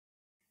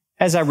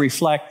As I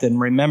reflect and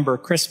remember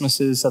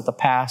Christmases of the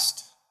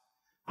past,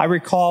 I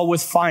recall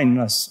with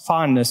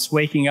fondness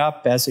waking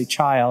up as a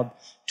child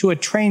to a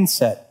train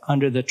set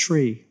under the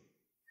tree.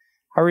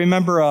 I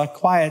remember a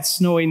quiet,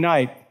 snowy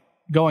night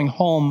going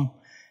home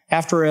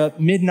after a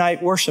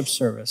midnight worship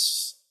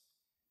service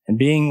and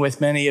being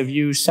with many of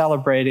you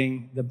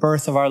celebrating the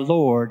birth of our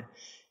Lord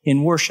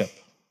in worship.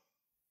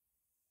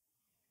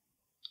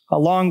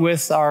 Along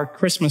with our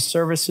Christmas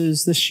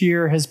services, this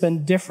year has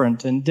been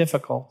different and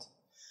difficult,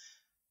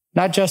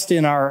 not just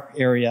in our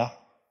area,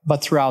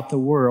 but throughout the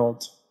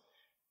world.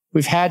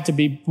 We've had to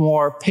be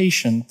more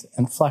patient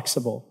and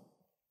flexible.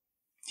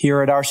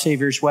 Here at Our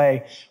Savior's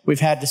Way, we've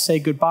had to say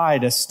goodbye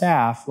to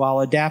staff while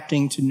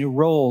adapting to new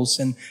roles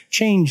and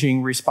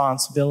changing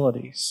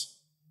responsibilities.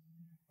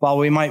 While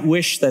we might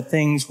wish that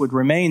things would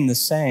remain the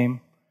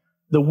same,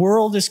 the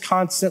world is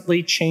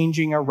constantly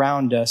changing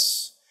around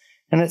us,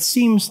 and it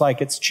seems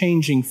like it's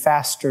changing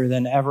faster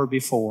than ever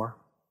before.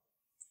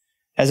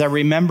 As I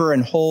remember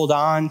and hold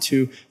on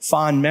to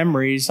fond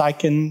memories, I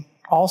can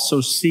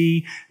also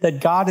see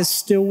that God is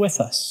still with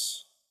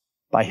us.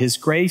 By His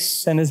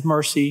grace and His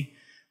mercy,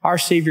 Our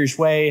Savior's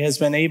Way has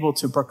been able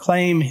to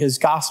proclaim His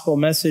gospel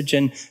message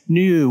in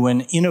new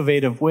and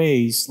innovative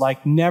ways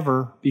like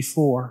never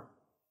before.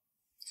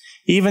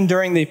 Even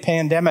during the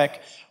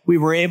pandemic, we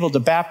were able to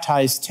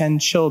baptize 10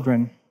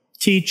 children,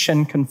 teach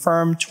and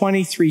confirm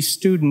 23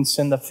 students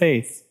in the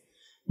faith,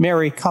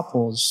 marry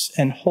couples,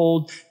 and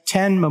hold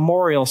 10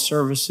 memorial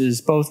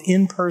services, both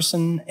in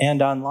person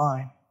and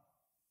online.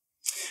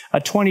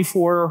 A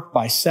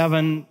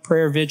 24/7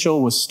 prayer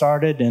vigil was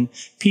started, and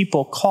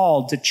people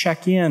called to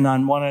check in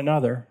on one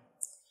another.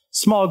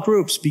 Small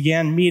groups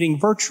began meeting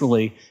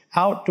virtually.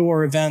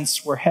 Outdoor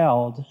events were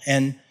held,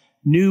 and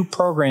new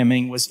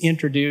programming was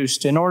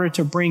introduced in order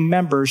to bring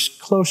members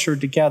closer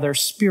together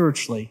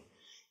spiritually,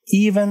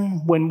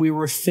 even when we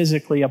were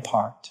physically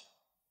apart.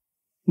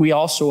 We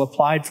also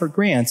applied for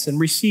grants and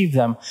received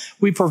them.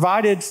 We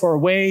provided for a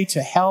way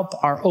to help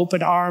our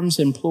Open Arms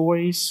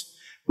employees.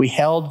 We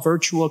held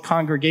virtual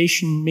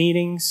congregation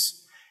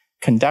meetings,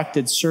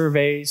 conducted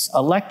surveys,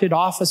 elected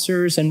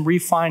officers, and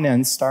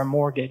refinanced our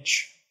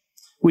mortgage.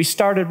 We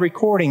started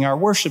recording our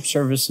worship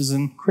services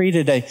and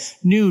created a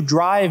new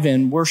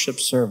drive-in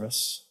worship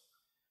service.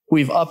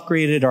 We've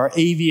upgraded our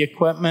AV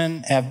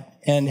equipment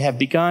and have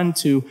begun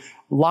to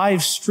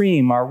live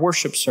stream our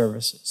worship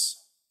services.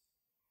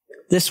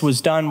 This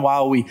was done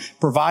while we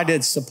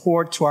provided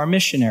support to our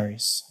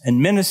missionaries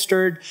and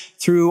ministered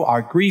through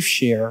our Grief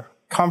Share,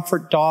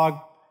 Comfort Dog,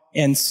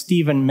 and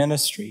Stephen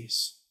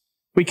Ministries.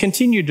 We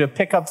continued to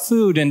pick up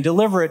food and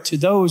deliver it to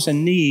those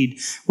in need.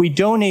 We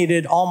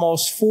donated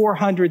almost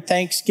 400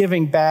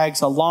 Thanksgiving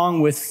bags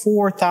along with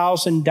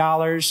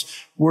 $4,000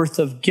 worth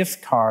of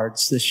gift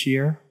cards this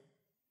year.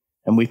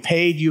 And we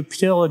paid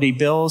utility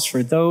bills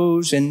for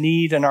those in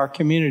need in our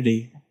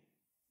community.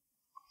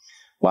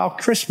 While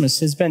Christmas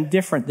has been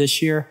different this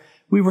year,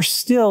 we were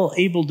still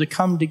able to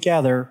come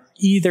together,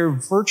 either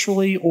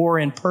virtually or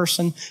in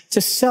person, to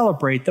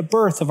celebrate the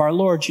birth of our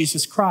Lord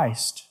Jesus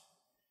Christ.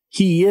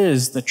 He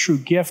is the true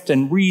gift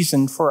and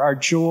reason for our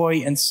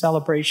joy and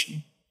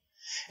celebration.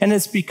 And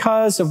it's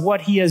because of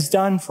what He has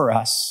done for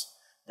us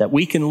that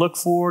we can look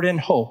forward in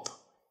hope,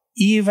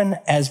 even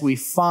as we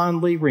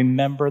fondly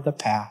remember the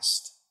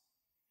past.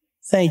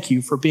 Thank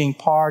you for being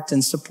part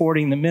and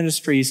supporting the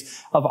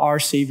ministries of Our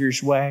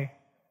Savior's Way.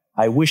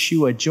 I wish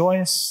you a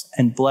joyous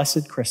and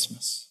blessed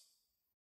Christmas.